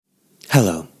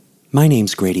Hello, my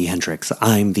name's Grady Hendrix.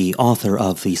 I'm the author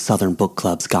of the Southern Book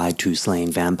Club's Guide to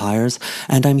Slaying Vampires,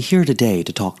 and I'm here today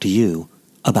to talk to you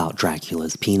about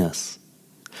Dracula's penis.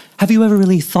 Have you ever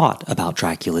really thought about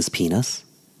Dracula's penis?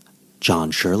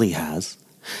 John Shirley has.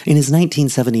 In his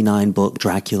 1979 book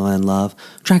Dracula in Love,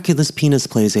 Dracula's penis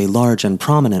plays a large and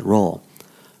prominent role.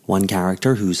 One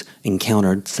character who's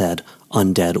encountered said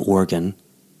undead organ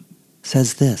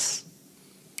says this.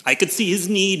 I could see his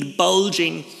need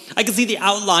bulging. I could see the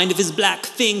outline of his black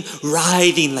thing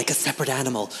writhing like a separate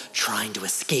animal, trying to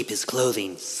escape his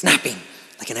clothing, snapping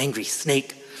like an angry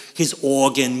snake. His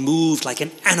organ moved like an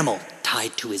animal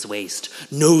tied to his waist,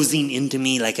 nosing into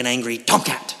me like an angry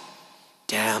tomcat.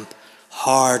 Damp,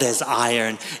 hard as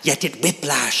iron, yet it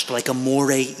whiplashed like a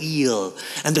moray eel,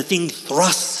 and the thing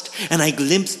thrust, and I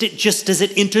glimpsed it just as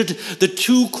it entered the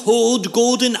two cold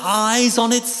golden eyes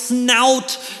on its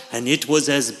snout, and it was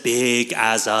as big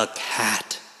as a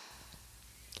cat.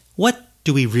 What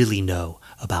do we really know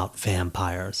about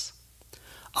vampires?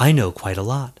 I know quite a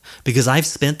lot, because I've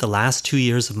spent the last 2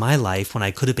 years of my life when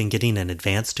I could have been getting an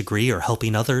advanced degree or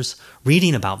helping others,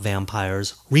 reading about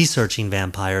vampires, researching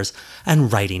vampires,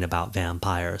 and writing about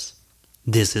vampires.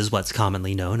 This is what's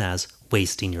commonly known as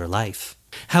wasting your life.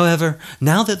 However,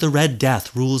 now that the Red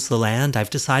Death rules the land, I've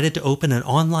decided to open an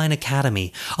online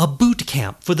academy, a boot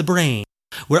camp for the brain,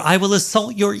 where I will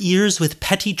assault your ears with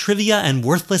petty trivia and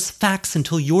worthless facts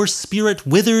until your spirit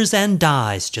withers and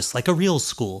dies, just like a real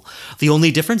school. The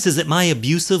only difference is that my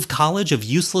abusive college of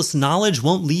useless knowledge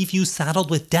won't leave you saddled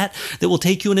with debt that will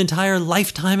take you an entire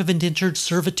lifetime of indentured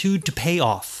servitude to pay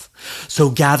off. So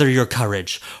gather your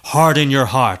courage, harden your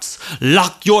hearts,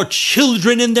 lock your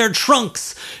children in their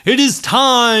trunks. It is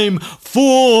time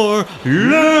for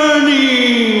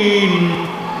learning!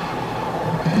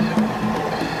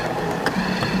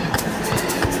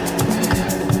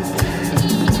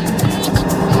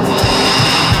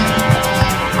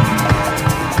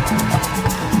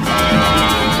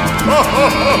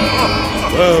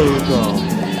 Welcome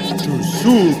to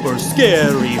Super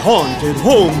Scary Haunted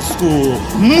Homeschool.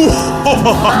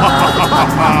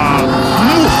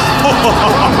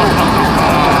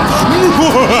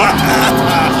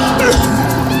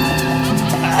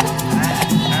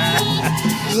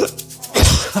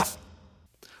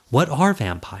 What are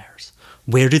vampires?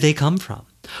 Where do they come from?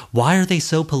 Why are they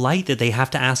so polite that they have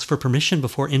to ask for permission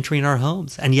before entering our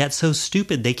homes, and yet so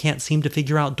stupid they can't seem to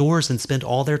figure out doors and spend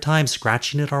all their time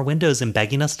scratching at our windows and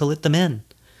begging us to let them in?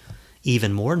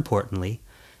 Even more importantly,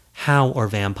 how are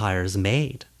vampires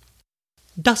made?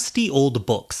 Dusty old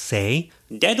books say,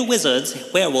 Dead wizards,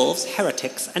 werewolves,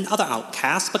 heretics, and other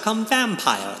outcasts become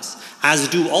vampires, as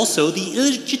do also the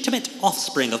illegitimate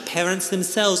offspring of parents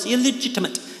themselves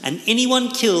illegitimate, and anyone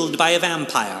killed by a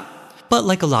vampire. But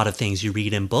like a lot of things you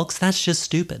read in books, that's just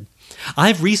stupid.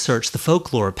 I've researched the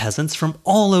folklore of peasants from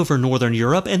all over Northern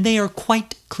Europe, and they are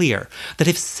quite clear that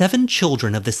if 7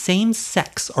 children of the same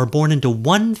sex are born into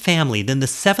one family, then the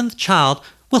 7th child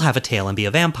will have a tail and be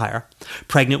a vampire.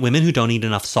 Pregnant women who don't eat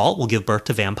enough salt will give birth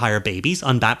to vampire babies.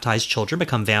 Unbaptized children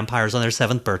become vampires on their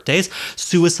 7th birthdays.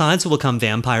 Suicides will become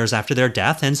vampires after their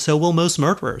death, and so will most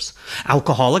murderers.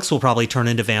 Alcoholics will probably turn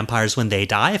into vampires when they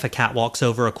die. If a cat walks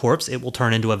over a corpse, it will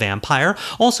turn into a vampire.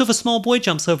 Also, if a small boy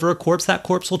jumps over a corpse, that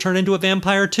corpse will turn into a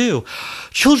vampire too.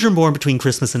 Children born between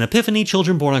Christmas and Epiphany,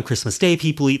 children born on Christmas Day,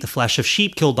 people who eat the flesh of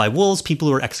sheep killed by wolves, people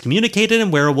who are excommunicated,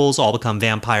 and werewolves all become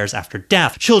vampires after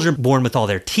death. Children born with all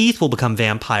their teeth will become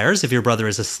vampires. If your brother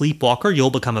is a sleepwalker, you'll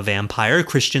become a vampire.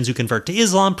 Christians who convert to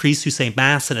Islam, priests who say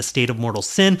mass in a state of mortal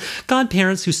sin,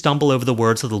 godparents who stumble over the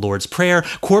words of the Lord's Prayer,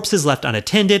 corpses left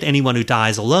unattended, anyone who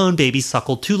dies alone, babies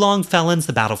suckled too long, felons,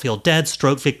 the battlefield dead,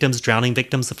 stroke victims, drowning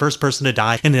victims, the first person to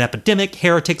die in an epidemic,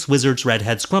 heretics, wizards,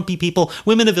 redheads, grumpy people,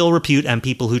 women of ill repute, and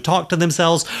people who talk to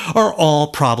themselves are all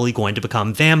probably going to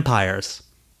become vampires.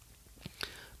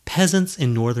 Peasants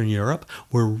in Northern Europe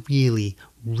were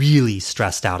really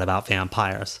stressed out about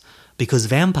vampires because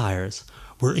vampires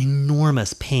were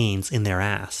enormous pains in their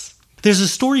ass. There's a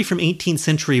story from 18th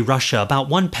century Russia about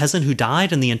one peasant who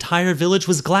died and the entire village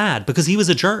was glad because he was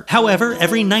a jerk. However,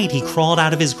 every night he crawled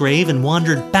out of his grave and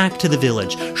wandered back to the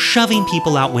village, shoving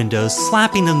people out windows,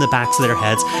 slapping them in the backs of their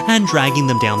heads, and dragging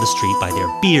them down the street by their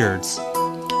beards.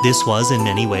 This was, in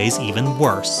many ways, even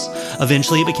worse.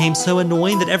 Eventually, it became so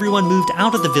annoying that everyone moved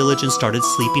out of the village and started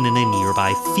sleeping in a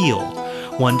nearby field.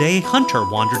 One day, a hunter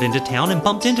wandered into town and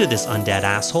bumped into this undead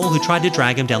asshole who tried to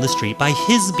drag him down the street by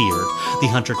his beard. The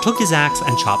hunter took his axe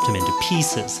and chopped him into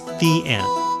pieces. The end.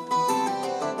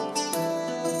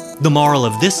 The moral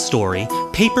of this story,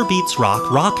 paper beats rock,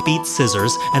 rock beats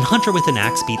scissors, and hunter with an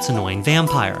axe beats annoying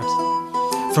vampires.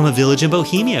 From a village in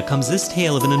Bohemia comes this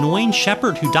tale of an annoying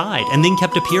shepherd who died and then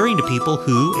kept appearing to people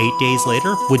who, 8 days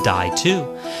later, would die too.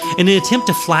 In an attempt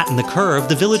to flatten the curve,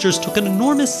 the villagers took an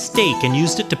enormous stake and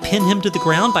used it to pin him to the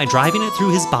ground by driving it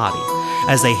through his body.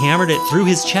 As they hammered it through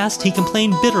his chest, he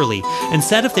complained bitterly and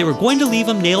said if they were going to leave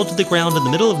him nailed to the ground in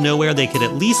the middle of nowhere, they could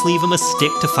at least leave him a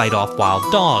stick to fight off wild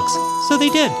dogs. So they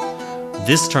did.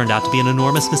 This turned out to be an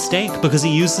enormous mistake because he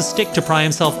used the stick to pry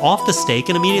himself off the stake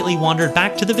and immediately wandered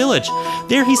back to the village.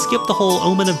 There he skipped the whole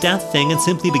omen of death thing and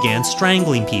simply began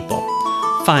strangling people.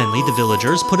 Finally, the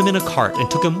villagers put him in a cart and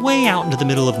took him way out into the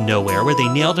middle of nowhere where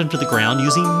they nailed him to the ground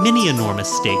using many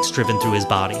enormous stakes driven through his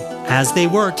body. As they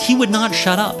worked, he would not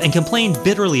shut up and complained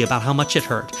bitterly about how much it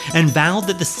hurt and vowed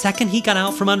that the second he got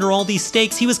out from under all these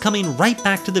stakes, he was coming right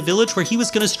back to the village where he was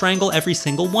going to strangle every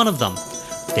single one of them.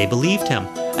 They believed him,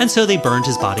 and so they burned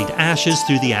his body to ashes,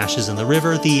 threw the ashes in the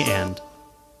river, the end.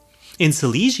 In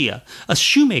Silesia, a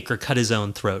shoemaker cut his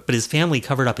own throat, but his family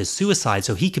covered up his suicide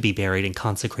so he could be buried in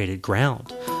consecrated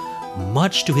ground.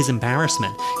 Much to his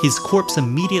embarrassment, his corpse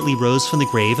immediately rose from the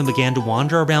grave and began to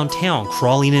wander around town,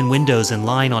 crawling in windows and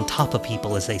lying on top of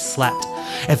people as they slept.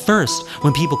 At first,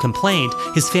 when people complained,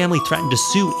 his family threatened to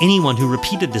sue anyone who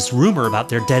repeated this rumor about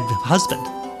their dead husband.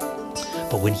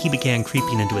 But when he began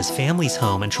creeping into his family's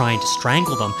home and trying to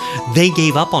strangle them, they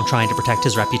gave up on trying to protect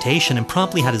his reputation and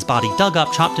promptly had his body dug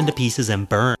up, chopped into pieces, and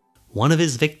burned. One of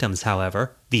his victims,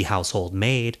 however, the household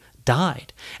maid,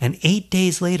 died, and 8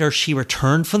 days later she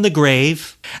returned from the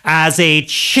grave as a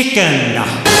chicken.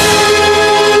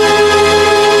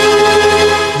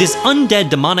 This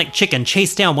undead demonic chicken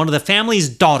chased down one of the family's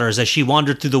daughters as she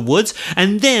wandered through the woods,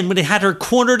 and then when it had her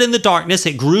cornered in the darkness,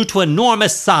 it grew to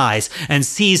enormous size and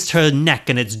seized her neck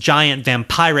in its giant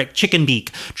vampiric chicken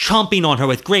beak, chomping on her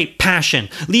with great passion,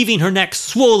 leaving her neck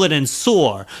swollen and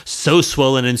sore, so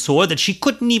swollen and sore that she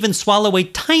couldn't even swallow a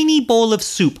tiny bowl of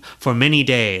soup for many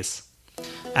days.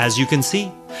 As you can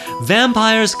see,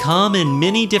 vampires come in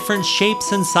many different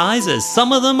shapes and sizes.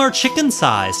 Some of them are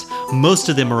chicken-sized, most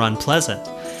of them are unpleasant.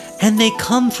 And they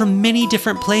come from many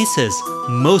different places,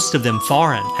 most of them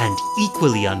foreign and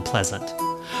equally unpleasant.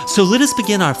 So let us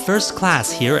begin our first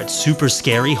class here at Super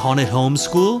Scary Haunted Home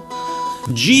School.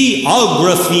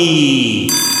 Geography!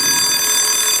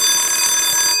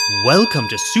 Welcome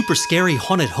to Super Scary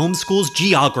Haunted Homeschool's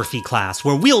Geography class,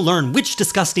 where we'll learn which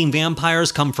disgusting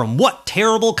vampires come from what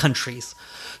terrible countries.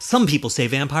 Some people say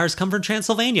vampires come from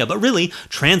Transylvania, but really,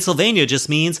 Transylvania just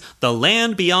means the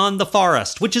land beyond the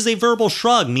forest, which is a verbal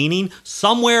shrug meaning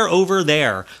somewhere over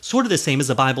there. Sort of the same as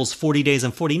the Bible's 40 days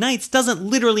and 40 nights doesn't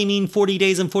literally mean 40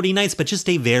 days and 40 nights, but just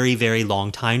a very, very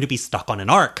long time to be stuck on an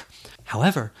ark.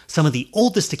 However, some of the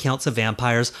oldest accounts of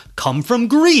vampires come from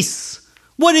Greece.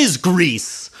 What is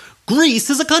Greece? Greece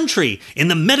is a country in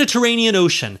the Mediterranean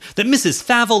Ocean that Mrs.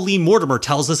 Favell Lee Mortimer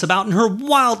tells us about in her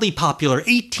wildly popular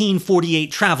 1848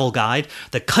 travel guide,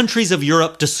 The Countries of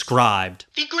Europe Described.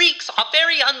 The Greeks are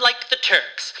very unlike the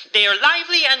Turks. They are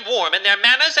lively and warm in their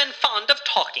manners and fond of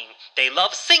talking. They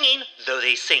love singing, though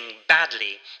they sing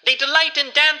badly. They delight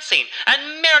in dancing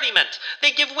and merriment.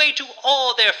 They give way to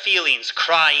all their feelings,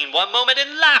 crying one moment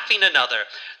and laughing another.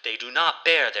 They do not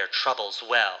bear their troubles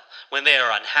well. When they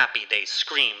are unhappy, they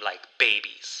scream like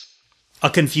babies. A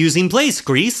confusing place,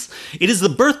 Greece. It is the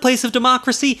birthplace of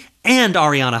democracy and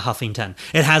Ariana Huffington.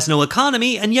 It has no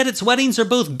economy, and yet its weddings are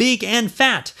both big and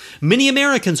fat. Many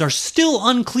Americans are still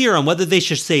unclear on whether they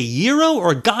should say gyro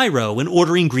or gyro when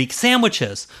ordering Greek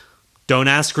sandwiches. Don't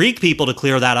ask Greek people to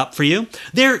clear that up for you.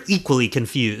 They're equally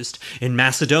confused. In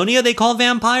Macedonia, they call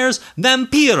vampires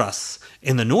vampiros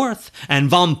in the north and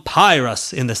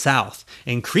vampiros in the south.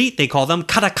 In Crete, they call them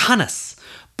katakanas,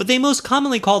 but they most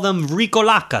commonly call them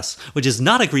vrikolakas, which is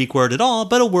not a Greek word at all,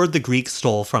 but a word the Greeks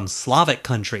stole from Slavic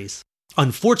countries.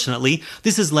 Unfortunately,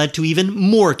 this has led to even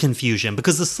more confusion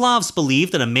because the Slavs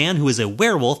believe that a man who is a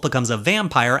werewolf becomes a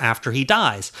vampire after he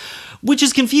dies, which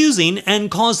is confusing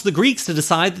and caused the Greeks to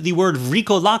decide that the word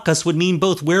vrikolakas would mean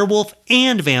both werewolf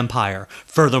and vampire.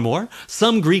 Furthermore,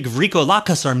 some Greek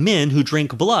vrikolakas are men who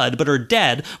drink blood but are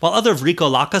dead, while other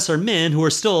vrikolakas are men who are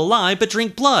still alive but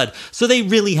drink blood, so they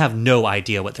really have no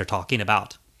idea what they're talking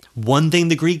about. One thing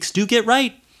the Greeks do get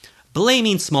right: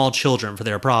 blaming small children for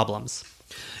their problems.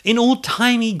 In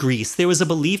old-timey Greece, there was a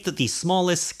belief that the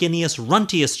smallest, skinniest,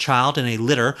 runtiest child in a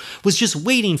litter was just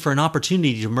waiting for an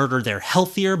opportunity to murder their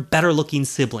healthier, better-looking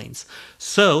siblings.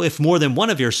 So, if more than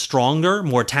one of your stronger,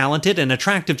 more talented, and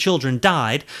attractive children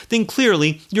died, then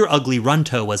clearly your ugly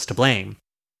runto was to blame.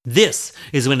 This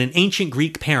is when an ancient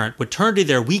Greek parent would turn to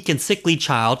their weak and sickly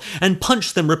child and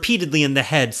punch them repeatedly in the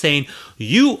head, saying,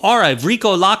 "You are a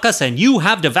Vrikolakas and you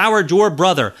have devoured your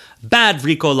brother. Bad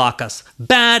Vrikolakas.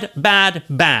 Bad, bad,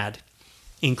 bad."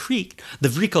 In Crete, the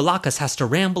Vrikolakas has to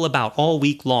ramble about all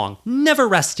week long, never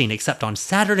resting except on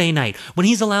Saturday night when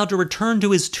he's allowed to return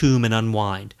to his tomb and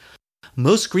unwind.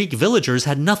 Most Greek villagers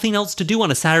had nothing else to do on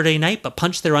a Saturday night but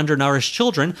punch their undernourished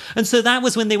children, and so that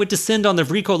was when they would descend on the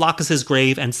Vrikolakas'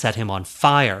 grave and set him on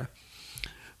fire.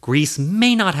 Greece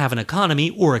may not have an economy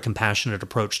or a compassionate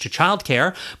approach to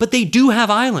childcare, but they do have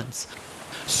islands.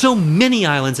 So many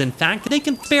islands, in fact, that they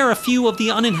can spare a few of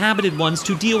the uninhabited ones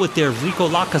to deal with their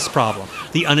Vrikolakas problem.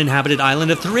 The uninhabited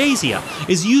island of Thracia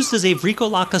is used as a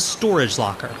Vrikolakas storage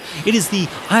locker. It is the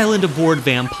island aboard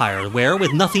Vampire, where,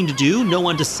 with nothing to do, no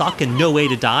one to suck, and no way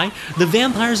to die, the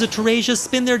vampires of Thracia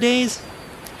spend their days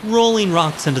rolling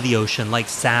rocks into the ocean like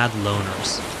sad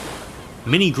loners.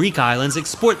 Many Greek islands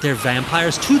export their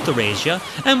vampires to Thracia,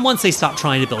 and once they stop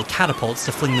trying to build catapults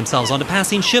to fling themselves onto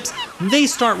passing ships, they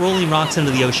start rolling rocks into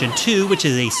the ocean too, which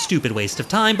is a stupid waste of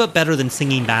time, but better than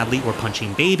singing badly or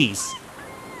punching babies.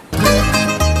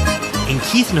 In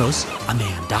Kythnos, a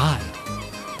man died.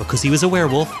 Because he was a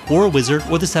werewolf, or a wizard,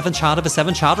 or the seventh child of a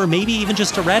seventh child, or maybe even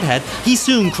just a redhead, he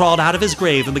soon crawled out of his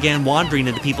grave and began wandering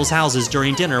into people's houses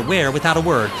during dinner where, without a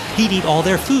word, he'd eat all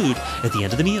their food. At the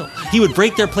end of the meal, he would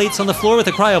break their plates on the floor with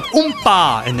a cry of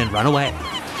 "Oompa!" and then run away.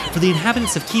 For the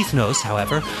inhabitants of Kythnos,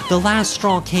 however, the last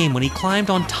straw came when he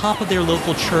climbed on top of their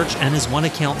local church and, as one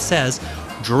account says,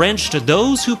 drenched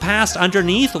those who passed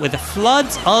underneath with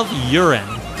floods of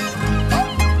urine.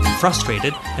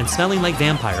 Frustrated and smelling like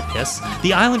vampire piss,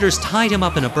 the islanders tied him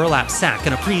up in a burlap sack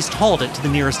and a priest hauled it to the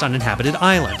nearest uninhabited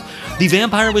island. The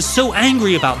vampire was so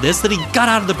angry about this that he got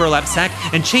out of the burlap sack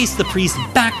and chased the priest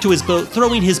back to his boat,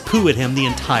 throwing his poo at him the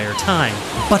entire time.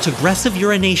 But aggressive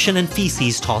urination and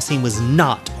feces tossing was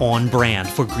not on brand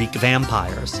for Greek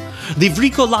vampires. The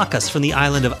Vrikolakas from the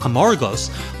island of Amargos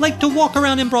liked to walk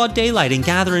around in broad daylight and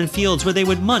gather in fields where they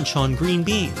would munch on green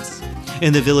beans.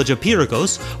 In the village of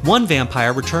Pyrgos, one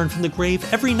vampire returned from the grave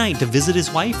every night to visit his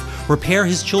wife, repair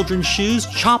his children's shoes,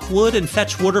 chop wood, and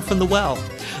fetch water from the well.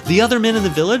 The other men in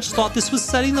the village thought this was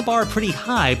setting the bar pretty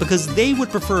high because they would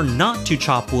prefer not to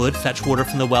chop wood, fetch water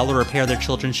from the well, or repair their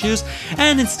children's shoes,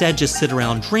 and instead just sit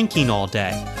around drinking all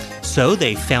day. So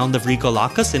they found the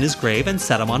Vrikolakas in his grave and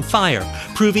set him on fire,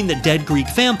 proving that dead Greek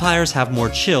vampires have more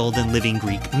chill than living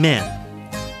Greek men.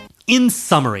 In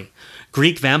summary,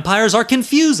 Greek vampires are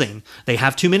confusing. They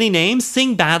have too many names,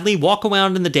 sing badly, walk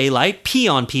around in the daylight, pee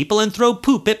on people, and throw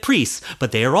poop at priests.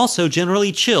 But they are also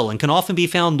generally chill and can often be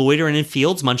found loitering in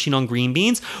fields, munching on green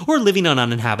beans, or living on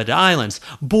uninhabited islands,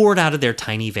 bored out of their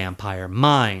tiny vampire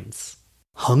minds.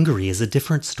 Hungary is a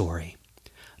different story.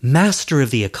 Master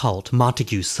of the occult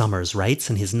Montague Summers writes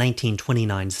in his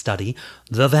 1929 study,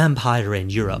 The Vampire in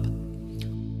Europe,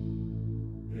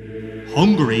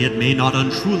 Hungary, it may not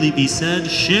untruly be said,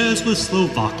 shares with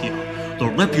Slovakia the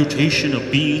reputation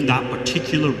of being that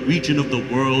particular region of the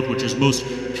world which is most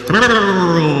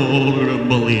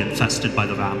terribly infested by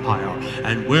the vampire,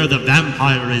 and where the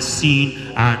vampire is seen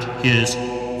at his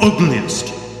ugliest.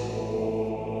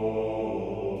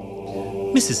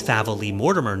 Mrs. Favell Lee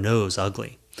Mortimer knows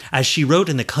ugly. As she wrote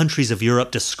in The Countries of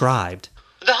Europe Described,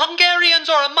 The Hungarians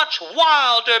are a much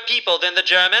wilder people than the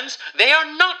Germans. They are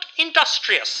not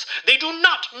industrious. They do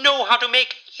not know how to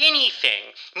make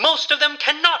anything. Most of them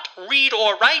cannot read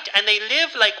or write, and they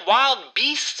live like wild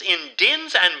beasts in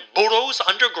dens and burrows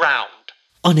underground.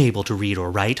 Unable to read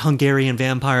or write, Hungarian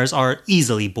vampires are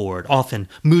easily bored, often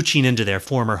mooching into their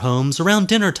former homes around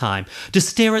dinner time to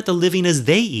stare at the living as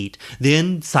they eat,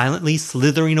 then silently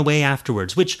slithering away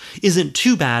afterwards, which isn't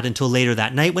too bad until later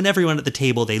that night when everyone at the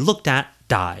table they looked at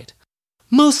died.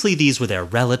 Mostly these were their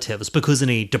relatives, because in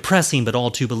a depressing but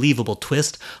all too believable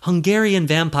twist, Hungarian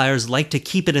vampires like to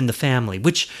keep it in the family,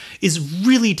 which is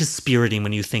really dispiriting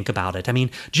when you think about it. I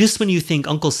mean, just when you think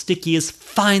Uncle Sticky is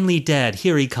finally dead,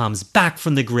 here he comes back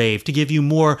from the grave to give you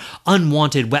more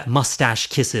unwanted wet mustache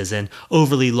kisses and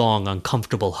overly long,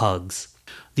 uncomfortable hugs.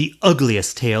 The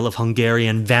ugliest tale of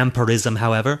Hungarian vampirism,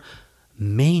 however,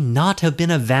 may not have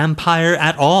been a vampire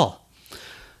at all.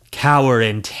 Cower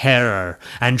in terror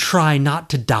and try not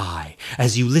to die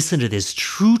as you listen to this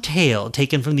true tale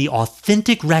taken from the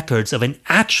authentic records of an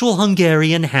actual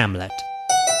Hungarian hamlet.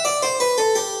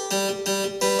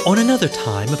 On another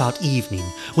time about evening,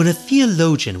 when a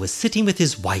theologian was sitting with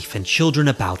his wife and children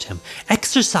about him,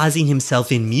 exercising himself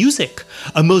in music,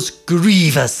 a most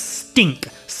grievous stink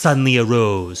suddenly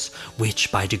arose,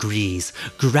 which by degrees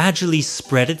gradually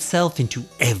spread itself into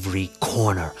every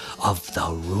corner of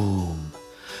the room.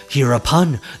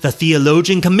 Hereupon, the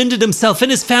theologian commended himself and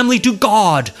his family to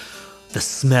God. The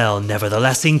smell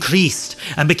nevertheless increased,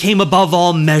 and became above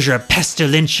all measure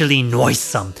pestilentially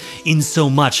noisome,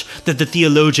 insomuch that the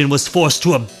theologian was forced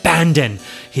to abandon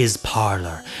his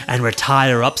parlor and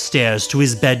retire upstairs to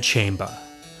his bedchamber.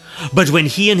 But when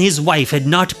he and his wife had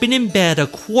not been in bed a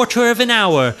quarter of an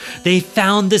hour, they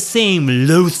found the same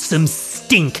loathsome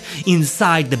stink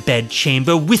inside the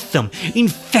bedchamber with them,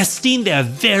 infesting their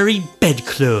very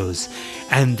bedclothes,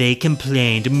 and they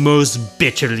complained most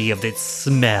bitterly of its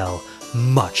smell,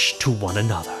 much to one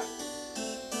another.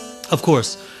 Of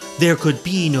course, there could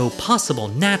be no possible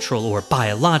natural or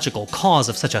biological cause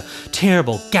of such a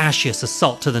terrible gaseous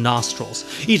assault to the nostrils.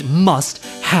 It must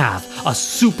have a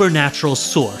supernatural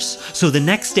source. So the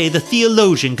next day the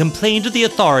theologian complained to the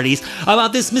authorities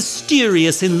about this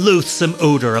mysterious and loathsome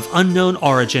odor of unknown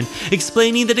origin,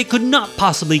 explaining that it could not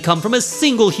possibly come from a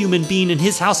single human being in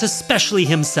his house, especially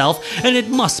himself, and it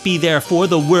must be therefore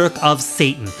the work of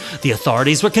Satan. The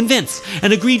authorities were convinced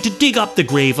and agreed to dig up the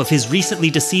grave of his recently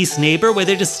deceased neighbor, where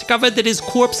they discovered that his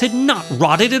corpse had not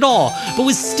rotted at all, but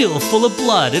was still full of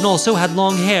blood and also had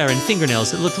long hair and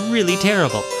fingernails that looked really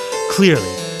terrible.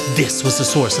 Clearly, this was the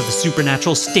source of the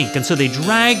supernatural stink, and so they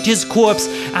dragged his corpse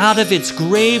out of its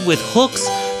grave with hooks,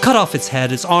 cut off its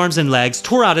head, its arms and legs,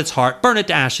 tore out its heart, burned it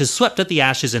to ashes, swept up the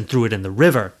ashes, and threw it in the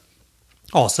river.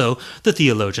 Also, the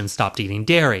theologian stopped eating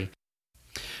dairy.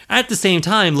 At the same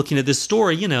time, looking at this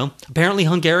story, apparently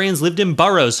Hungarians lived in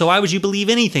burrows, so why would you believe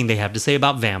anything they have to say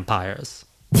about vampires?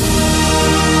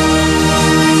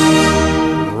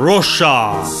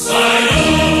 Russia!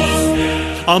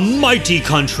 A mighty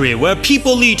country where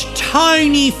people eat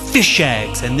tiny fish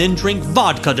eggs and then drink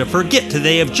vodka to forget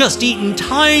they have just eaten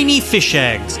tiny fish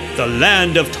eggs. The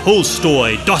land of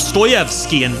Tolstoy,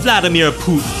 Dostoevsky, and Vladimir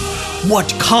Putin.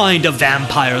 What kind of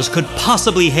vampires could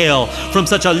possibly hail from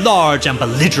such a large and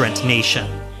belligerent nation?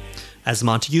 As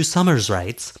Montague Summers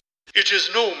writes, "It is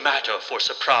no matter for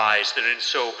surprise that in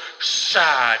so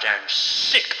sad and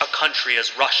sick a country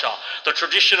as Russia, the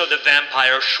tradition of the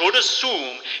vampire should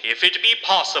assume, if it be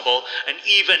possible, an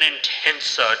even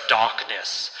intenser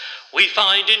darkness. We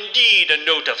find indeed a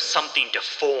note of something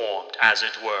deformed, as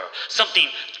it were, something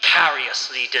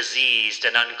cariously diseased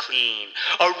and unclean,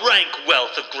 a rank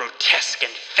wealth of grotesque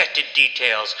and fetid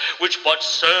details, which but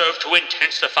serve to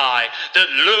intensify the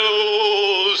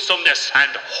loathsomeness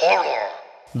and horror."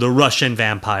 The Russian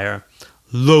vampire.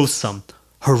 Loathsome,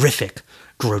 horrific,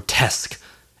 grotesque,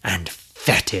 and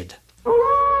fetid.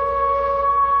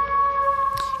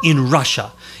 In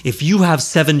Russia, if you have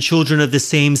 7 children of the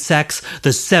same sex,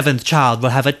 the 7th child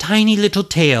will have a tiny little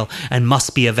tail and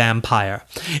must be a vampire.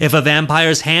 If a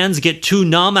vampire's hands get too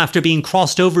numb after being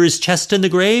crossed over his chest in the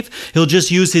grave, he'll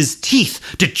just use his teeth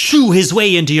to chew his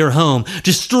way into your home,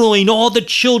 destroying all the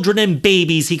children and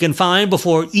babies he can find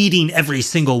before eating every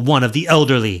single one of the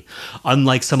elderly.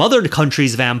 Unlike some other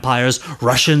countries' vampires,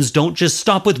 Russians don't just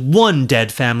stop with one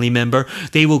dead family member.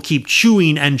 They will keep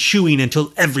chewing and chewing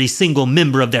until every single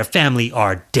member of their family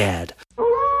are dead.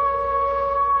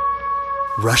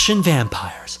 Russian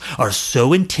vampires are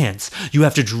so intense, you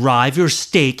have to drive your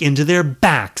stake into their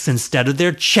backs instead of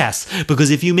their chests, because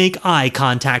if you make eye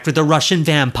contact with a Russian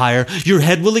vampire, your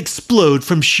head will explode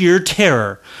from sheer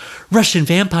terror. Russian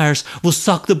vampires will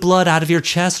suck the blood out of your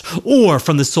chest or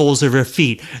from the soles of your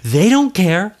feet. They don't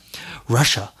care.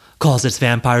 Russia calls its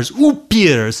vampires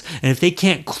uppirs, and if they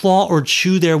can't claw or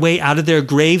chew their way out of their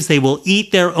graves, they will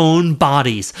eat their own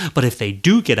bodies. But if they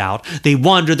do get out, they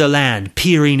wander the land,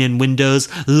 peering in windows,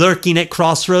 lurking at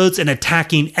crossroads, and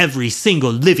attacking every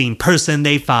single living person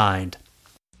they find.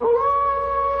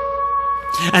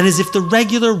 And as if the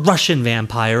regular Russian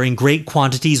vampire in great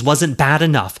quantities wasn't bad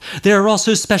enough, there are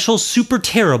also special super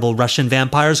terrible Russian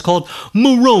vampires called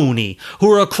Moroni, who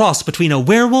are a cross between a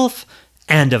werewolf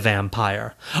and a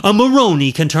vampire. A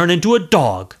Moroni can turn into a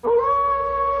dog,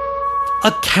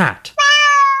 a cat,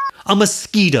 a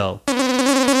mosquito,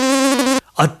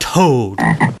 a toad.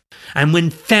 And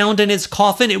when found in its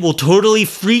coffin, it will totally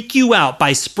freak you out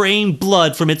by spraying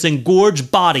blood from its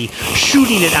engorged body,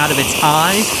 shooting it out of its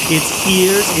eyes, its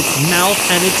ears, its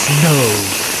mouth, and its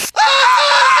nose.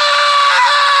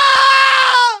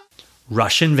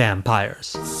 Russian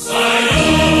vampires.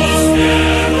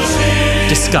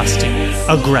 Disgusting,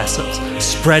 aggressive,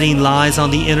 spreading lies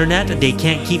on the internet. They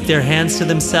can't keep their hands to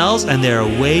themselves, and there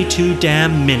are way too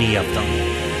damn many of them.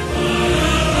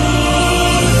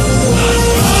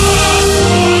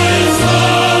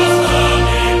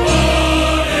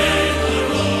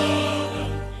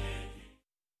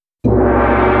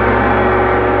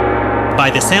 By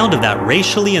the sound of that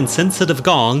racially insensitive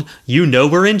gong, you know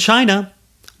we're in China.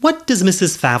 What does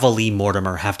Mrs. Favell Lee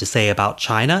Mortimer have to say about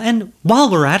China? And while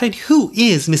we're at it, who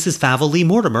is Mrs. Favell Lee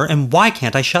Mortimer, and why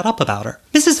can't I shut up about her?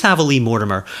 Mrs. Favell Lee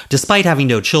Mortimer, despite having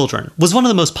no children, was one of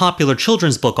the most popular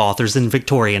children's book authors in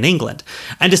Victorian England.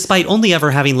 And despite only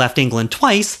ever having left England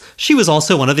twice, she was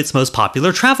also one of its most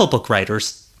popular travel book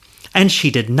writers. And she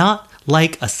did not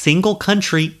like a single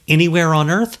country anywhere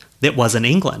on earth that wasn't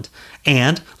England.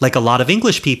 And, like a lot of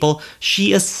English people,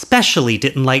 she especially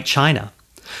didn't like China.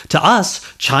 To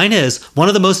us, China is one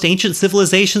of the most ancient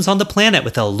civilizations on the planet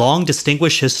with a long,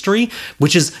 distinguished history,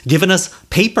 which has given us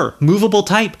paper, movable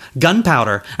type,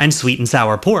 gunpowder, and sweet and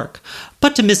sour pork.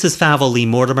 But to Mrs. Favell Lee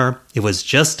Mortimer, it was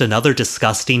just another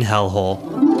disgusting hellhole.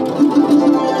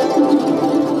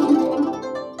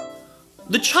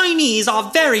 The Chinese are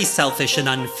very selfish and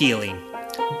unfeeling.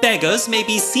 Beggars may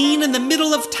be seen in the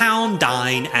middle of town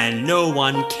dying and no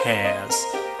one cares.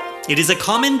 It is a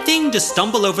common thing to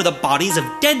stumble over the bodies of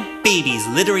dead babies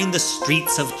littering the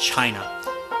streets of China.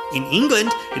 In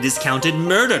England, it is counted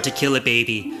murder to kill a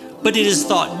baby, but it is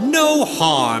thought no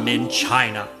harm in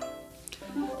China.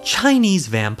 Chinese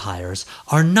vampires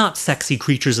are not sexy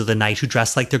creatures of the night who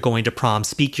dress like they're going to prom,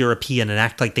 speak European, and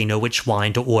act like they know which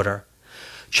wine to order.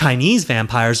 Chinese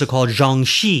vampires are called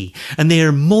zhangxi, and they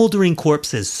are moldering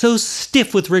corpses so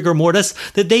stiff with rigor mortis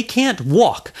that they can't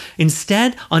walk.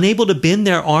 Instead, unable to bend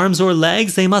their arms or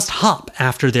legs, they must hop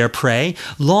after their prey,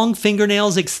 long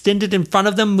fingernails extended in front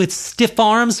of them with stiff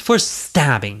arms for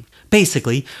stabbing.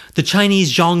 Basically, the Chinese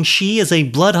zhangxi is a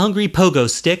blood-hungry pogo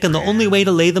stick, and the only way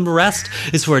to lay them to rest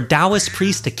is for a Taoist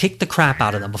priest to kick the crap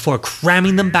out of them before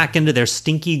cramming them back into their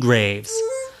stinky graves.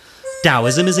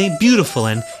 Taoism is a beautiful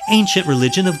and ancient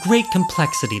religion of great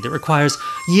complexity that requires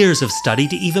years of study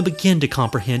to even begin to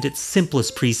comprehend its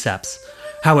simplest precepts.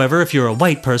 However, if you're a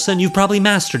white person, you've probably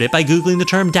mastered it by Googling the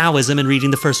term Taoism and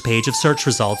reading the first page of search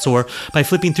results, or by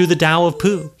flipping through the Tao of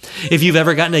Pooh. If you've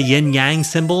ever gotten a yin-yang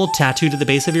symbol tattooed to the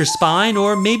base of your spine,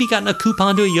 or maybe gotten a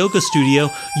coupon to a yoga studio,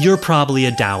 you're probably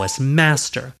a Taoist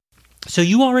master. So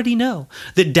you already know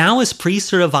that Taoist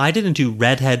priests are divided into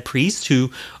redhead priests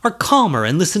who are calmer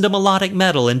and listen to melodic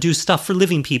metal and do stuff for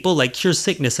living people like cure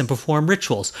sickness and perform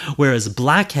rituals, whereas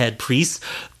blackhead priests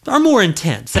are more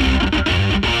intense.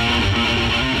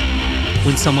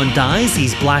 When someone dies,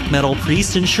 these black metal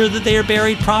priests ensure that they are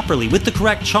buried properly with the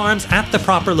correct charms at the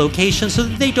proper location so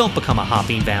that they don't become a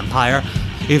hopping vampire.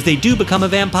 If they do become a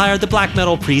vampire, the black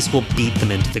metal priest will beat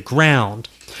them into the ground.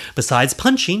 Besides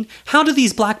punching, how do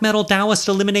these black metal Taoists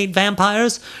eliminate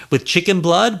vampires? With chicken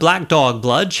blood, black dog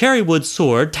blood, cherrywood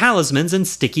sword, talismans, and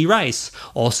sticky rice.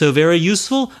 Also very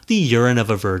useful, the urine of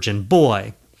a virgin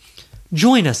boy.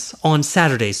 Join us on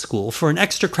Saturday School for an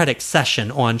extra credit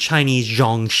session on Chinese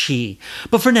zhangxi.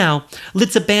 But for now,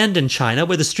 let's abandon China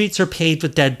where the streets are paved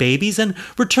with dead babies and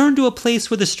return to a place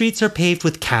where the streets are paved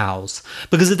with cows.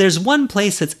 Because if there's one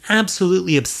place that's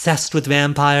absolutely obsessed with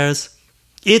vampires,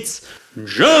 it's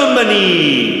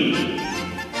Germany!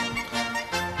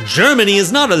 Germany is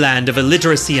not a land of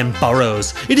illiteracy and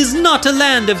burrows. It is not a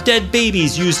land of dead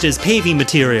babies used as paving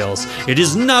materials. It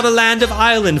is not a land of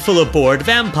island full of bored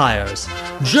vampires.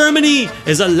 Germany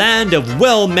is a land of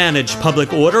well-managed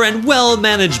public order and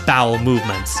well-managed bowel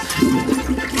movements.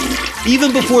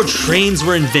 Even before trains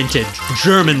were invented,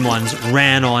 German ones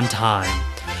ran on time.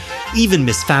 Even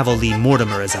Miss Favell Lee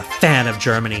Mortimer is a fan of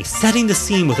Germany, setting the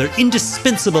scene with her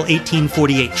indispensable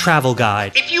 1848 travel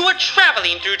guide. If you were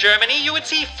traveling through Germany, you would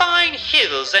see fine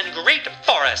hills and great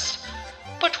forests.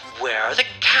 But where are the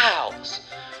cows?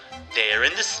 They're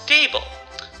in the stable.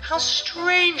 How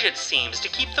strange it seems to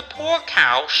keep the poor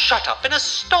cow shut up in a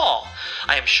stall.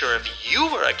 I am sure if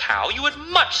you were a cow, you would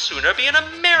much sooner be an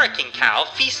American cow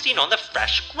feasting on the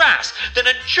fresh grass than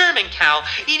a German cow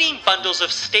eating bundles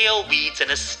of stale weeds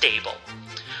in a stable.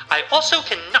 I also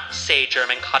cannot say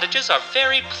German cottages are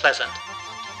very pleasant.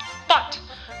 But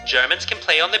Germans can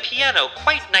play on the piano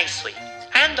quite nicely,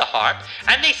 and the harp,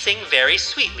 and they sing very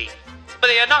sweetly. But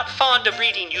they are not fond of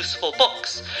reading useful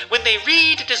books. When they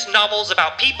read, it is novels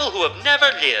about people who have never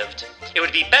lived. It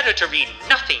would be better to read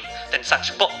nothing than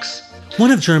such books. One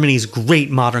of Germany's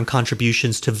great modern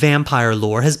contributions to vampire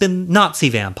lore has been Nazi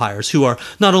vampires, who are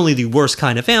not only the worst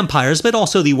kind of vampires, but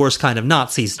also the worst kind of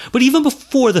Nazis. But even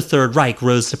before the Third Reich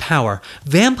rose to power,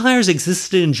 vampires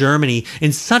existed in Germany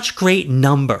in such great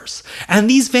numbers. And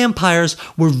these vampires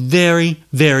were very,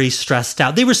 very stressed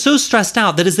out. They were so stressed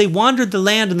out that as they wandered the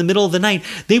land in the middle of the night,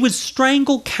 they would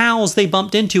strangle cows they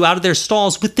bumped into out of their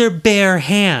stalls with their bare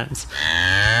hands.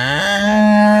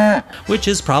 which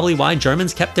is probably why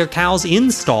Germans kept their cows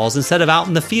in stalls instead of out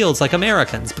in the fields like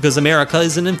Americans, because America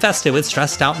isn't infested with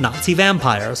stressed out Nazi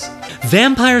vampires.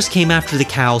 Vampires came after the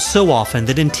cows so often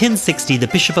that in 1060 the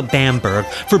Bishop of Bamberg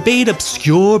forbade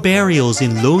obscure burials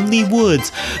in lonely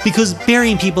woods because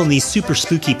burying people in these super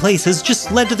spooky places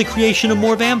just led to the creation of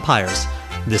more vampires.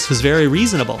 This was very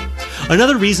reasonable.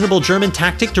 Another reasonable German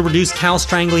tactic to reduce cow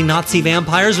strangling Nazi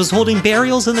vampires was holding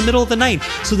burials in the middle of the night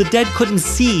so the dead couldn't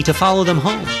see to follow them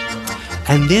home.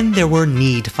 And then there were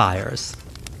need fires.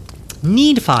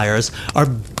 Need fires are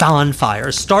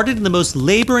bonfires started in the most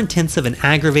labor-intensive and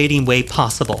aggravating way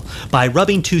possible, by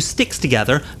rubbing two sticks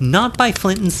together, not by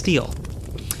flint and steel.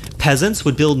 Peasants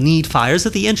would build need fires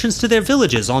at the entrance to their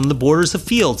villages on the borders of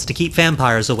fields to keep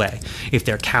vampires away. If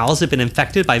their cows had been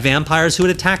infected by vampires who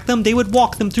had attacked them, they would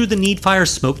walk them through the need fire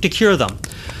smoke to cure them.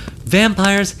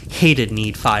 Vampires hated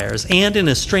need fires, and in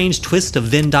a strange twist of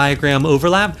Venn diagram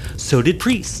overlap, so did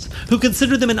priests, who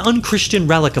considered them an unchristian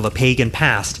relic of a pagan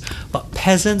past. But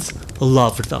peasants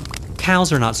loved them.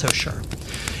 Cows are not so sure.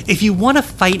 If you want to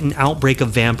fight an outbreak of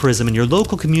vampirism in your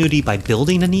local community by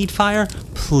building a need fire,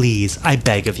 please, I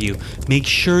beg of you, make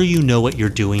sure you know what you're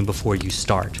doing before you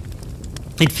start.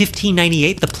 In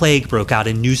 1598, the plague broke out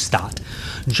in Neustadt.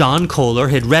 John Kohler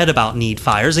had read about need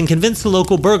fires and convinced the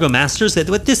local burgomasters that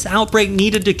what this outbreak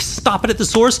needed to stop it at the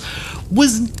source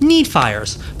was need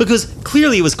fires, because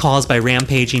clearly it was caused by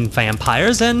rampaging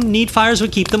vampires and need fires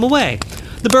would keep them away.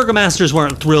 The burgomasters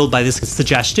weren't thrilled by this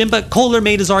suggestion, but Kohler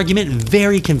made his argument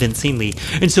very convincingly,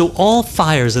 and so all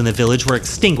fires in the village were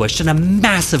extinguished and a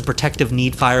massive protective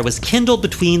need fire was kindled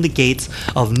between the gates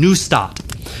of Neustadt.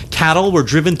 Cattle were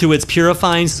driven through its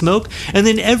purifying smoke, and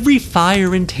then every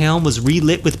fire in town was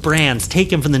relit with brands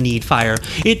taken from the need fire.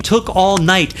 It took all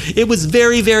night. It was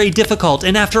very, very difficult,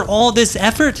 and after all this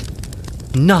effort,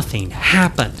 nothing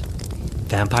happened.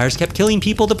 Vampires kept killing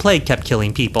people, the plague kept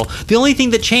killing people. The only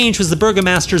thing that changed was the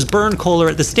burgomasters burned Kohler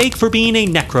at the stake for being a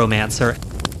necromancer.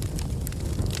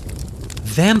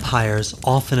 Vampires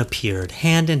often appeared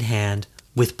hand in hand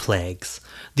with plagues,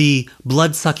 the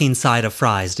blood-sucking side of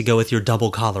fries to go with your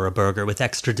double cholera burger with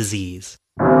extra disease.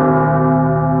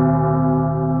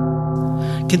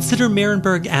 Consider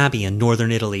Marienburg Abbey in northern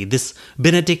Italy. This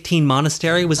Benedictine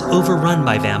monastery was overrun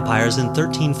by vampires in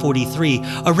 1343,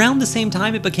 around the same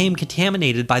time it became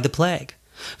contaminated by the plague.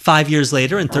 5 years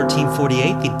later, in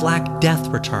 1348, the Black Death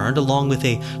returned, along with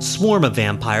a swarm of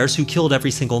vampires who killed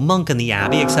every single monk in the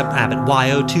abbey except Abbot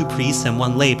Wyo, 2 priests, and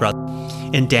 1 lay brother.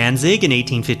 In Danzig in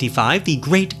 1855, the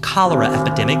Great Cholera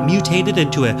Epidemic mutated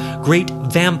into a Great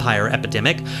Vampire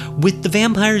Epidemic, with the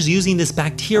vampires using this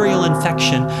bacterial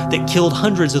infection that killed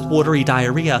hundreds with watery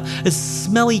diarrhea as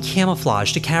smelly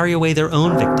camouflage to carry away their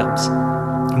own victims.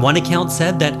 One account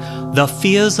said that the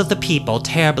fears of the people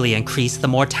terribly increased the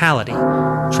mortality.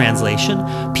 Translation,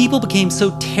 people became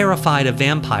so terrified of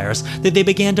vampires that they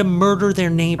began to murder their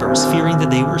neighbors, fearing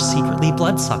that they were secretly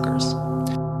bloodsuckers.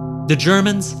 The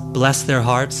Germans, bless their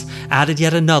hearts, added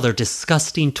yet another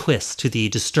disgusting twist to the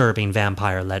disturbing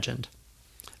vampire legend.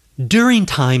 During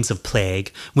times of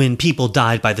plague, when people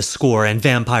died by the score and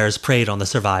vampires preyed on the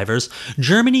survivors,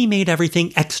 Germany made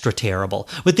everything extra terrible,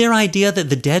 with their idea that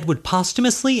the dead would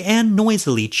posthumously and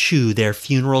noisily chew their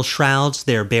funeral shrouds,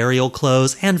 their burial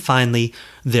clothes, and finally,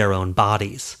 their own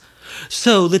bodies.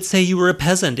 So let's say you were a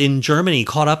peasant in Germany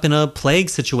caught up in a plague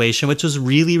situation which was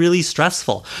really, really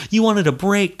stressful. You wanted a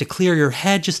break to clear your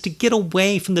head, just to get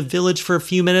away from the village for a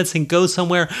few minutes and go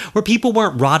somewhere where people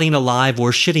weren't rotting alive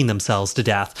or shitting themselves to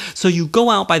death. So you go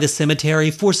out by the cemetery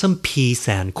for some peace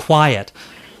and quiet.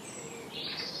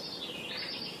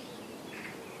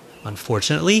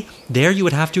 Unfortunately, there you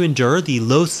would have to endure the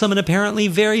loathsome and apparently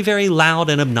very, very loud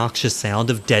and obnoxious sound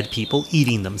of dead people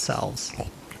eating themselves.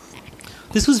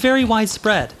 This was very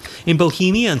widespread. In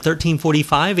Bohemia in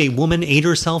 1345, a woman ate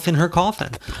herself in her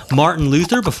coffin. Martin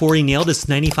Luther, before he nailed his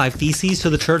 95 Theses to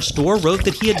the church door, wrote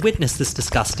that he had witnessed this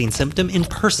disgusting symptom in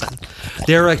person.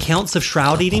 There are accounts of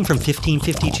shroud eating from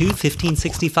 1552,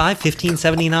 1565,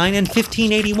 1579, and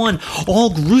 1581, all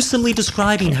gruesomely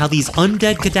describing how these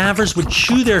undead cadavers would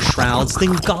chew their shrouds,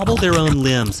 then gobble their own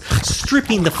limbs,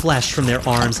 stripping the flesh from their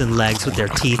arms and legs with their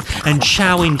teeth, and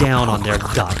chowing down on their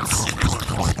guts.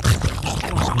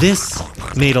 This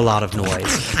made a lot of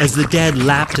noise, as the dead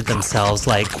lapped at themselves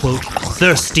like, quote,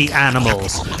 thirsty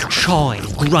animals, chawing,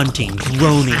 grunting,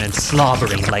 groaning, and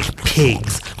slobbering like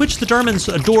pigs, which the Germans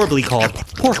adorably called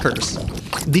porkers.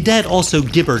 The dead also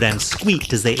gibbered and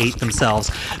squeaked as they ate themselves,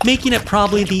 making it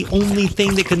probably the only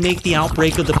thing that could make the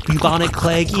outbreak of the bubonic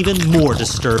plague even more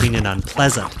disturbing and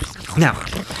unpleasant. Now,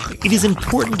 it is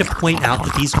important to point out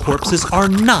that these corpses are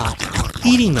not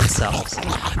eating themselves.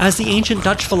 As the ancient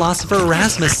Dutch philosopher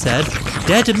Erasmus said,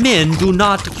 "Dead men do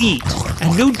not eat."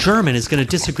 And no German is going to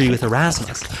disagree with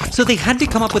Erasmus. So they had to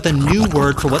come up with a new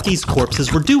word for what these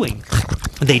corpses were doing.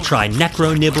 They tried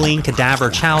necro-nibbling, cadaver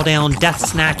chowdown,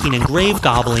 death snacking, and grave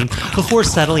gobbling before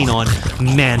settling on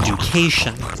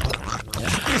manducation.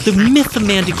 The myth of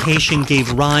manducation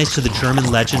gave rise to the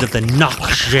German legend of the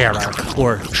Nachtjäger,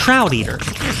 or Shroud Eater.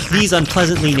 These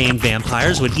unpleasantly named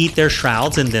vampires would eat their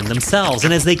shrouds and then themselves,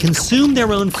 and as they consumed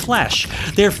their own flesh,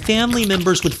 their family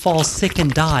members would fall sick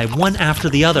and die one after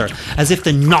the other, as if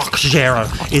the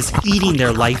Nachtjäger is eating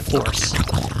their life force.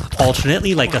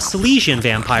 Alternately, like a Silesian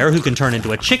vampire who can turn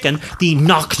into a chicken, the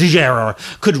Nachtjäger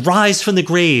could rise from the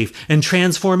grave and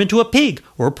transform into a pig,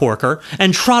 or porker,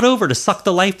 and trot over to suck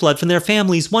the lifeblood from their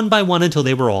families one by one until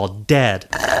they were all dead.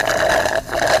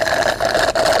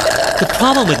 The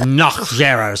problem with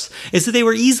Nachtjägers is that they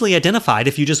were easily identified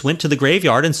if you just went to the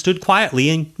graveyard and stood quietly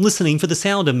and listening for the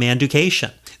sound of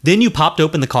manducation. Then you popped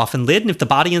open the coffin lid, and if the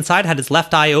body inside had its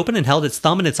left eye open and held its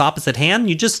thumb in its opposite hand,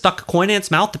 you just stuck a coin in its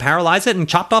mouth to paralyze it and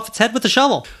chopped off its head with a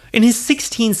shovel. In his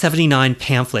 1679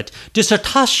 pamphlet,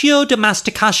 Dissertatio de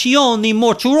Masticatione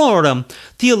Mortuorum,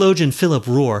 theologian Philip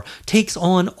Rohr takes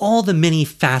on all the many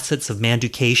facets of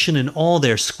manducation in all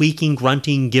their squeaking,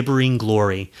 grunting, gibbering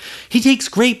glory. He takes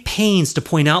great pains to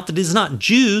point out that it is not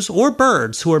Jews or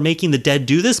birds who are making the dead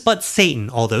do this, but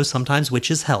Satan, although sometimes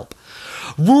witches help.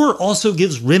 Rohr also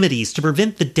gives remedies to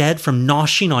prevent the dead from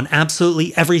noshing on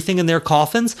absolutely everything in their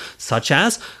coffins, such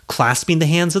as clasping the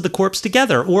hands of the corpse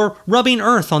together or rubbing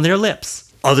earth on their lips.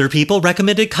 Other people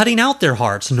recommended cutting out their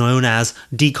hearts, known as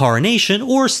decoronation,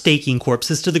 or staking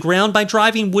corpses to the ground by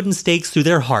driving wooden stakes through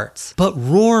their hearts. But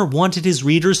Rohr wanted his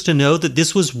readers to know that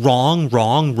this was wrong,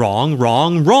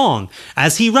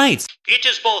 as he writes, "It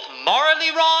is both morally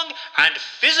wrong and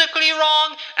physically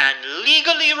wrong and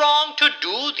legally wrong to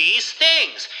do these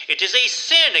things. It is a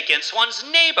sin against one's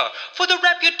neighbor, for the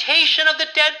reputation of the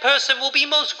dead person will be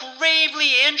most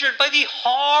gravely injured by the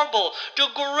horrible,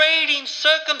 degrading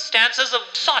circumstances of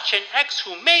such an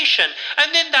exhumation,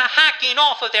 and then the hacking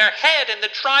off of their head and the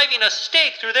driving a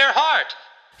stake through their heart."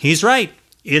 He's right.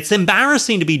 It's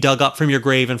embarrassing to be dug up from your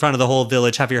grave in front of the whole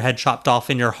village, have your head chopped off,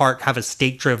 and your heart have a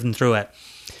stake driven through it.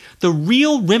 The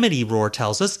real remedy, Rohr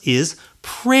tells us, is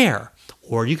prayer.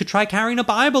 Or you could try carrying a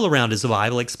Bible around. Is a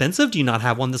Bible expensive? Do you not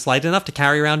have one that's light enough to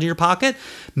carry around in your pocket?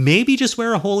 Maybe just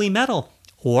wear a holy medal.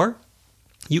 Or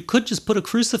you could just put a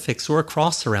crucifix or a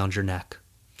cross around your neck.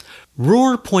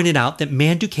 Rohr pointed out that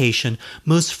manducation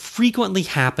most frequently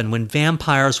happened when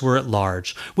vampires were at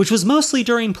large, which was mostly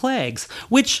during plagues,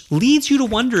 which leads you to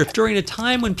wonder if during a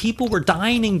time when people were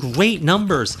dying in great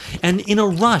numbers and in a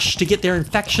rush to get their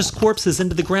infectious corpses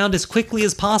into the ground as quickly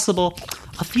as possible,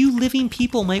 a few living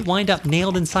people might wind up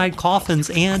nailed inside coffins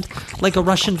and, like a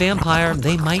Russian vampire,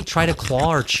 they might try to claw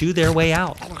or chew their way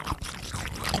out.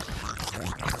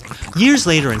 Years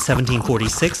later, in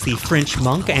 1746, the French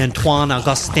monk Antoine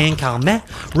Augustin Calmet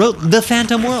wrote The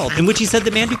Phantom World, in which he said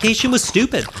that manducation was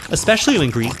stupid, especially when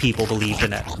Greek people believed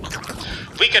in it.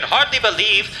 "We can hardly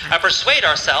believe and persuade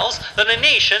ourselves that a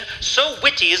nation so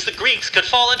witty as the Greeks could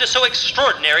fall into so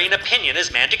extraordinary an opinion as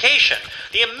manducation.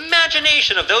 The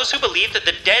imagination of those who believe that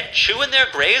the dead chew in their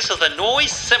graves with a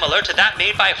noise similar to that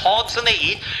made by hogs when they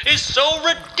eat is so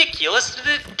ridiculous that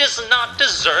it does not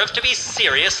deserve to be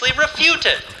seriously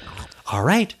refuted." All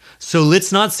right, so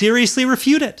let's not seriously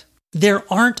refute it. There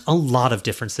aren't a lot of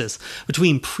differences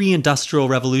between pre-industrial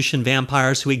revolution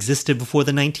vampires who existed before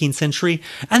the 19th century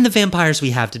and the vampires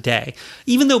we have today.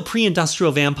 Even though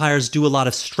pre-industrial vampires do a lot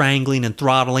of strangling and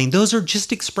throttling, those are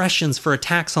just expressions for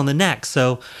attacks on the neck.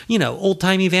 So,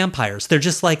 old-timey vampires, they're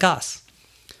just like us.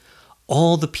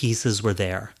 All the pieces were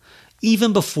there.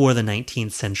 Even before the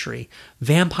 19th century,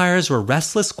 vampires were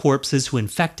restless corpses who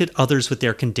infected others with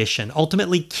their condition,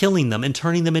 ultimately killing them and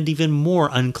turning them into even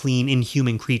more unclean,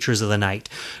 inhuman creatures of the night.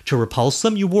 To repulse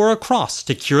them, you wore a cross.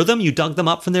 To cure them, you dug them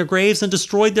up from their graves and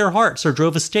destroyed their hearts, or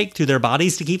drove a stake through their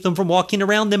bodies to keep them from walking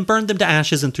around, then burned them to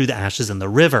ashes and threw the ashes in the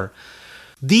river.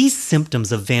 These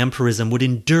symptoms of vampirism would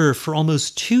endure for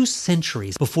almost 2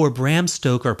 centuries before Bram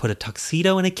Stoker put a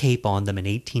tuxedo and a cape on them in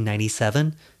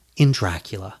 1897 in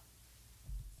Dracula.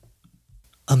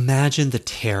 Imagine the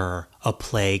terror a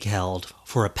plague held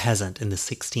for a peasant in the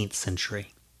 16th century.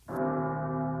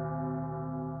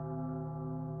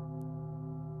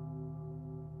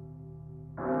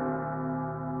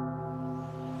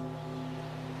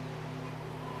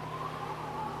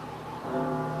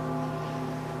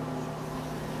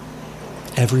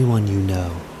 Everyone you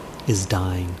know is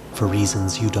dying for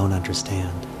reasons you don't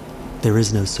understand. There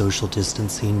is no social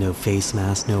distancing, no face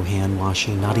mask, no hand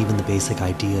washing, not even the basic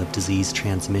idea of disease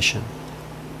transmission.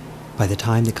 By the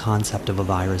time the concept of a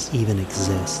virus even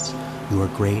exists, your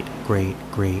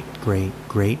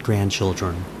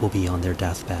great-great-great-great-great-grandchildren will be on their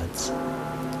deathbeds.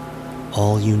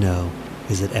 All you know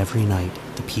is that every night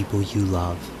the people you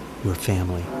love, your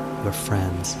family, your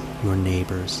friends, your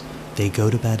neighbors, they go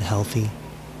to bed healthy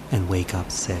and wake up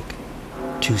sick.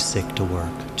 Too sick to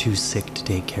work, too sick to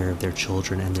take care of their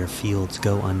children, and their fields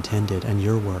go untended and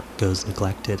your work goes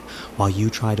neglected while you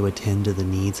try to attend to the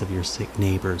needs of your sick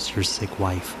neighbors, your sick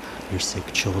wife, your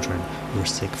sick children, your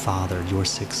sick father, your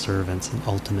sick servants, and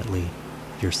ultimately,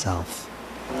 yourself.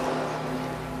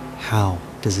 How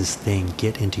does this thing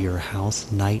get into your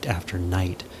house night after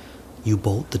night? You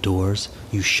bolt the doors,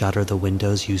 you shutter the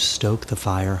windows, you stoke the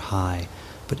fire high,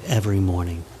 but every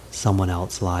morning someone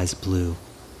else lies blue,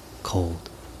 cold,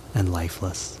 and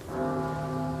lifeless.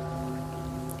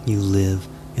 You live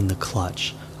in the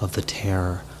clutch of the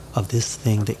terror of this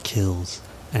thing that kills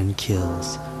and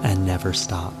never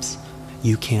stops.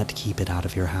 You can't keep it out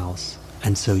of your house,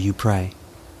 and so you pray.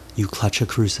 You clutch a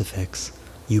crucifix.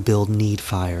 You build need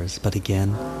fires, but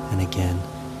again and again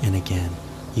and again,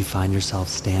 you find yourself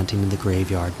standing in the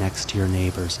graveyard next to your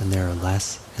neighbors, and there are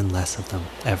less and less of them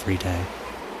every day.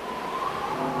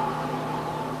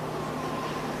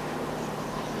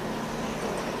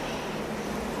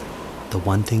 The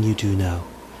one thing you do know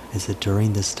is that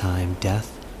during this time,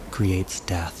 death creates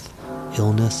death.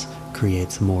 Illness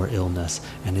creates more illness,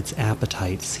 and its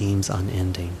appetite seems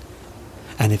unending.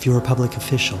 And if you're a public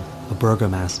official, a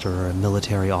burgomaster or a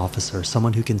military officer,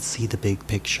 someone who can see the big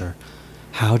picture,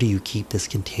 how do you keep this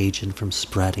contagion from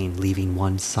spreading, leaving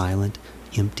one silent,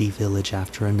 empty village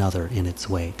after another in its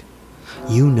wake?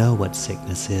 You know what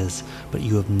sickness is, but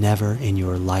you have never in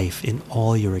your life, in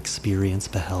all your experience,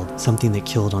 beheld something that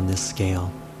killed on this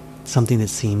scale, something that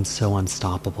seemed so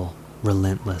unstoppable,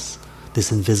 relentless,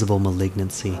 this invisible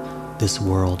malignancy, this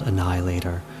world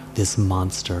annihilator, this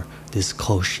monster, this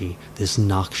Koshi, this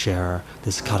Naksharer,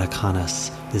 this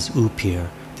Karakanas, this Upir,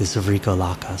 this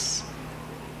Vrikolakas,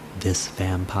 this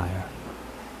vampire.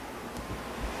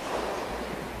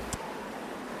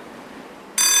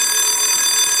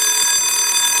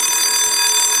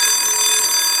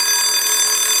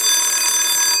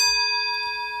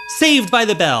 Saved by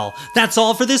the Bell. That's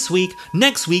all for this week.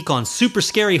 Next week on Super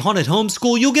Scary Haunted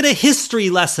Homeschool, you'll get a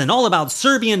history lesson all about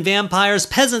Serbian vampires,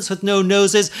 peasants with no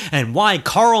noses, and why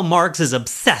Karl Marx is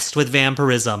obsessed with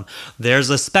vampirism. There's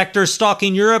a specter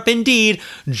stalking Europe indeed.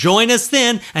 Join us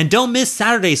then, and don't miss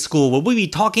Saturday School, where we'll be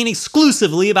talking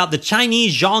exclusively about the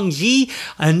Chinese Zhang Yi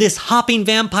and this hopping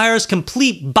vampire's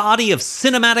complete body of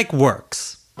cinematic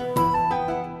works.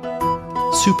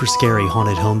 Super Scary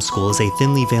Haunted Homeschool is a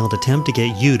thinly veiled attempt to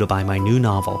get you to buy my new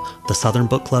novel, The Southern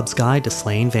Book Club's Guide to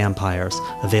Slaying Vampires,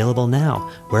 available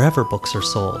now wherever books are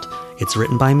sold. It's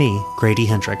written by me, Grady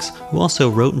Hendrix, who also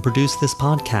wrote and produced this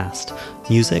podcast.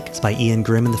 Music is by Ian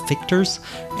Grimm and the Fictors,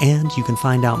 and you can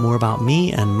find out more about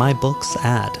me and my books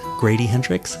at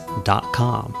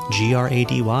GradyHendrix.com,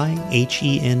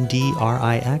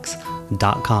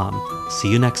 GradyHendrix.com.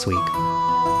 See you next week.